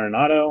Nolan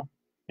Arenado.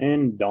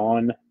 And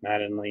Don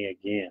Mattingly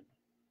again.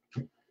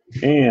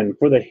 And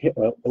for the hit,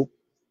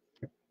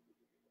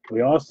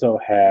 we also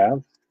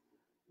have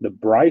the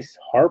Bryce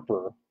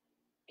Harper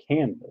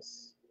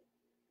Canvas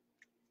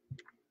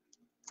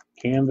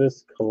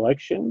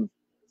collection.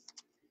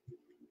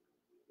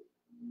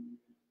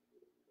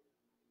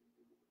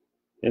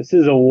 This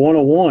is a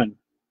 1/1.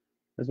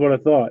 That's what I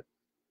thought.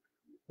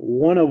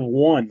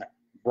 1/1.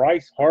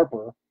 Bryce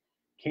Harper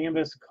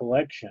Canvas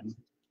collection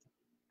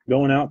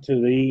going out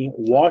to the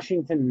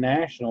Washington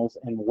Nationals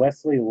and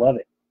Wesley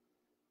Lovett.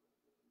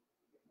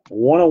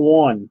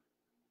 1/1.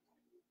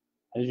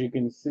 As you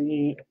can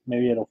see,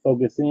 maybe it'll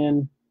focus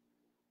in.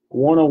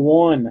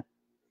 1/1.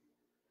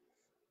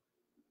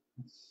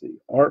 Let's see.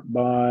 Art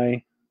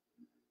by.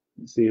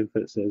 Let's see if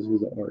it says who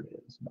the art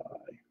is by.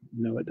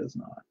 No, it does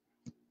not.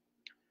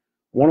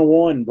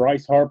 1/1.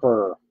 Bryce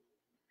Harper.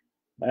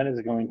 That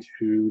is going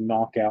to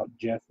knock out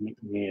Jeff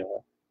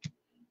McNeil.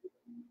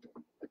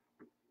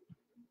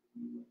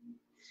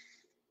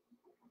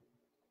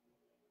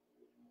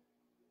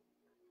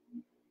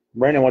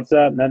 Brandon, what's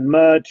up? Not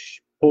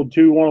much. Pulled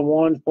 2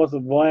 1/1s plus a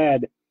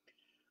Vlad.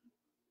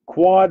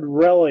 Quad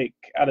relic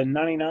out of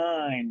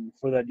 99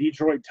 for the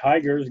Detroit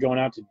Tigers, going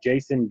out to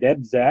Jason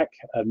Debzak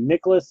of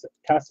Nicholas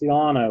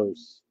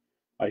Castellanos.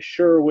 I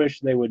sure wish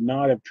they would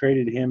not have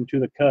traded him to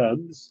the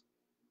Cubs.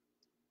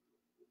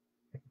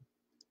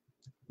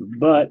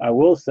 But I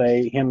will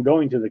say him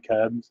going to the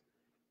Cubs,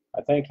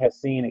 I think has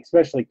seen,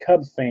 especially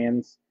Cubs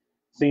fans,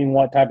 seen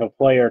what type of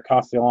player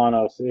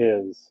Castellanos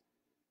is.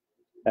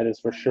 That is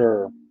for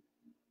sure.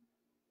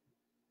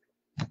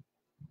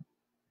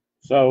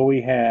 So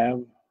we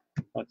have,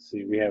 let's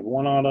see, we have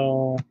one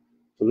auto.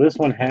 So this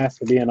one has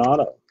to be an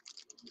auto.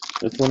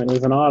 This one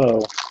is an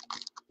auto.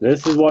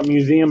 This is what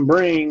Museum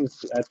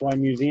brings. That's why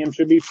Museum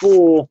should be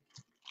full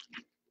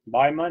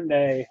by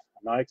Monday.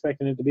 I'm not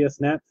expecting it to be a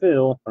snap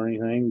fill or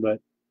anything,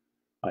 but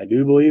I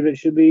do believe it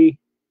should be.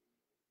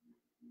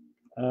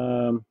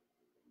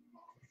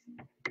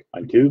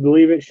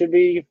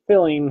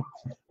 Filling.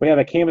 We have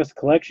a canvas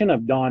collection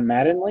of Don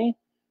Mattingly.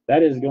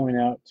 That is going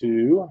out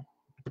to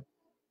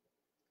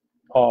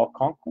Paul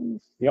Conklin.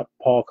 Yep,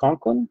 Paul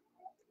Conklin.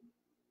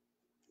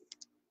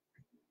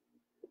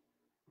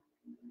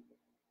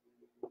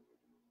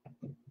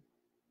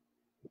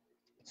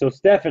 So,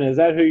 Stefan, is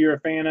that who you're a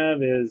fan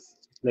of? Is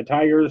the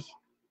Tigers?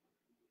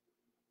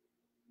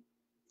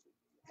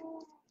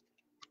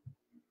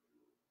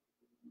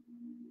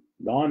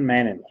 Don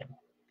Mattingly.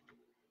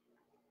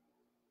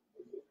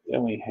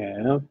 Then we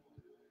have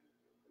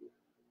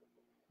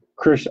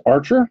Chris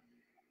Archer,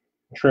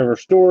 Trevor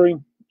Story,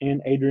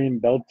 and Adrian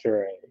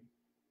Beltre.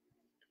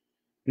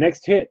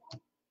 Next hit,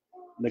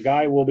 the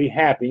guy will be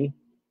happy.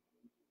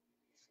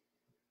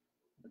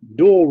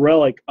 Dual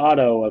relic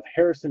auto of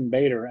Harrison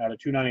Bader out of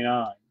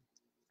 299.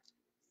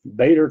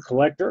 Bader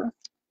collector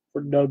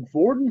for Doug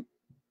Ford.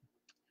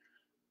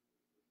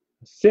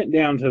 Sent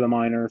down to the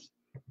minors,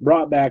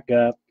 brought back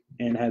up,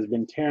 and has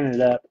been tearing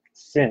it up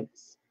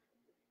since.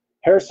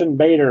 Harrison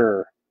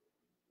Bader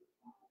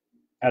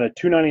out of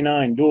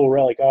 299, dual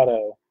relic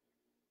auto.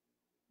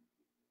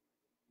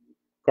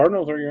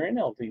 Cardinals are your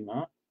NL team,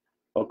 huh?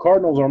 Well,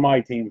 Cardinals are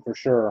my team for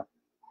sure.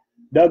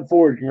 Doug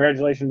Ford,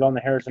 congratulations on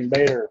the Harrison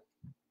Bader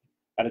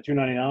out of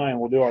 299.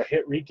 We'll do our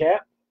hit recap.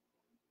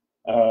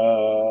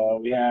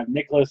 We have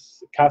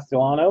Nicholas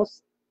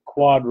Castellanos,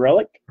 quad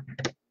relic.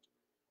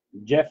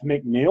 Jeff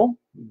McNeil,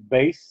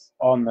 base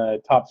on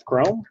the Topps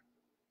Chrome.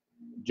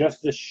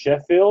 Justice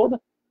Sheffield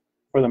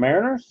for the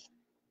Mariners.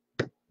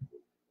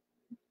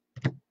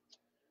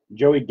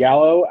 Joey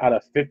Gallo out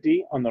of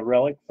 50 on the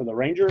relic for the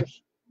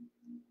Rangers.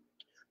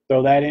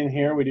 Throw that in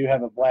here. We do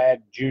have a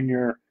Vlad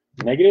Jr.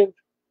 negative.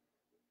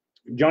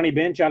 Johnny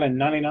Bench out of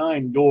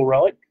 99 dual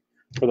relic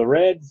for the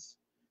Reds.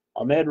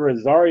 Ahmed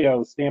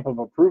Rosario stamp of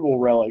approval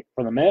relic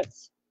for the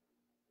Mets.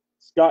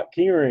 Scott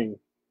Kingery.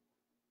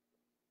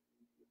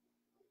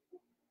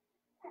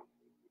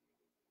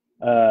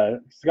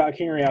 Scott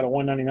Kingery out of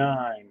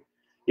 199.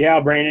 Yeah,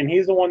 Brandon,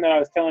 he's the one that I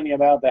was telling you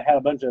about that had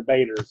a bunch of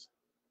Baders.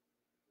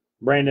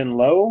 Brandon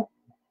Lowe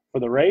for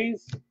the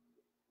Rays.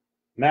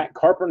 Matt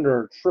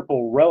Carpenter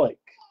triple relic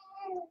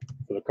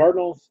for the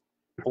Cardinals.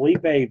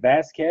 Felipe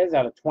Vasquez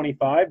out of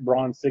 25,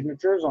 bronze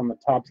signatures on the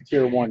Topps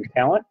Tier 1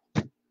 talent.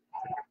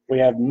 We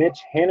have Mitch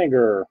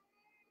Haniger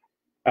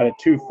out of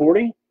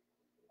 240.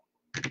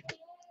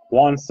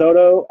 Juan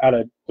Soto out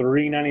of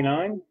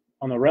 399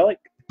 on the relic.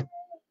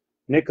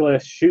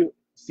 Nicholas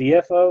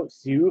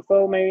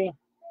Ciufo maybe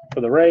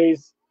for the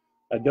Rays.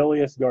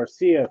 Adolis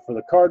Garcia for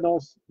the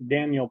Cardinals.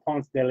 Daniel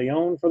Ponce de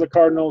Leon for the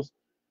Cardinals.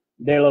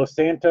 De Los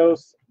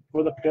Santos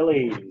for the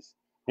Phillies.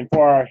 And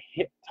for our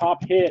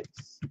top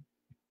hits,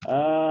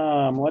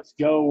 let's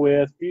go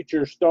with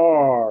Future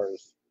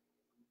Stars.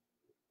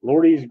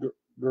 Lourdes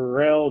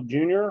Gurriel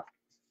Jr.,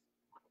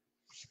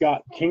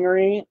 Scott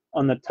Kingery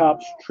on the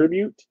Topps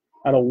Tribute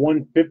out of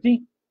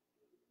 150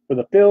 for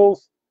the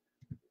Phils.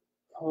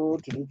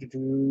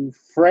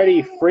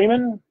 Freddie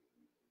Freeman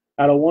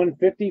out of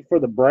 150 for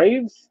the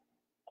Braves.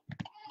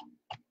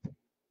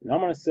 And I'm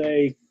going to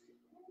say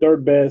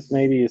third best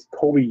maybe is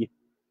Colby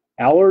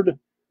Allard.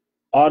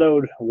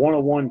 Autoed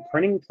 101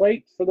 printing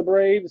plate for the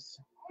Braves.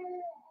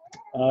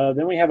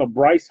 Then we have a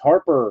Bryce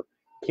Harper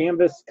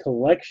Canvas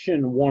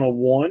Collection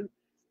 101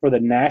 for the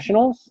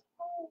Nationals.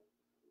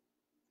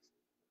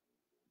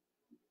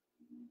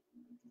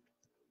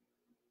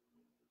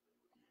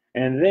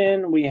 And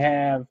then we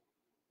have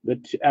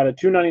out of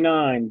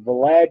 299,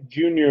 Vlad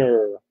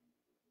Jr.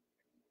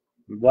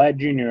 Vlad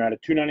Jr. out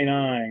of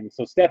 299.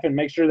 So, Stefan,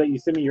 make sure that you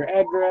send me your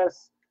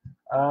address.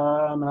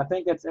 And I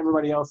think that's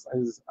everybody else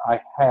as I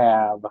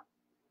have.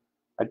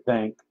 I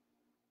think.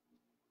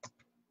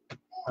 I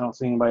don't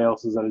see anybody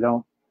else's that I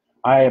don't.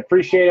 I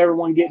appreciate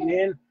everyone getting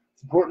in,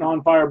 supporting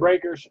On Fire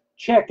Breakers.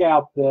 Check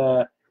out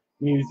the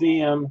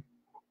museum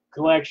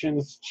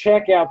collections.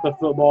 Check out the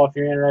football if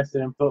you're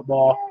interested in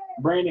football.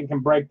 Brandon can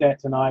break that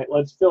tonight.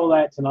 Let's fill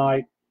that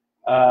tonight.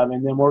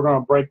 And then we're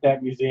going to break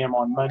that museum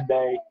on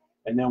Monday,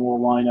 and then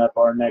we'll line up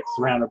our next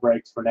round of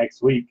breaks for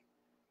next week.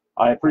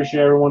 I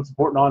appreciate everyone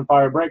supporting On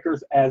Fire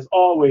Breakers. As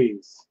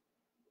always,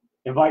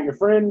 invite your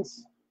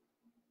friends.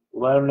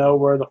 Let them know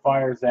where the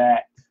fire's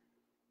at.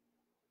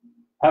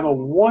 Have a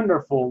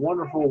wonderful,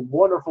 wonderful,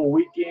 wonderful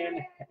weekend,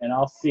 and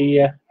I'll see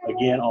you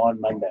again on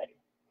Monday.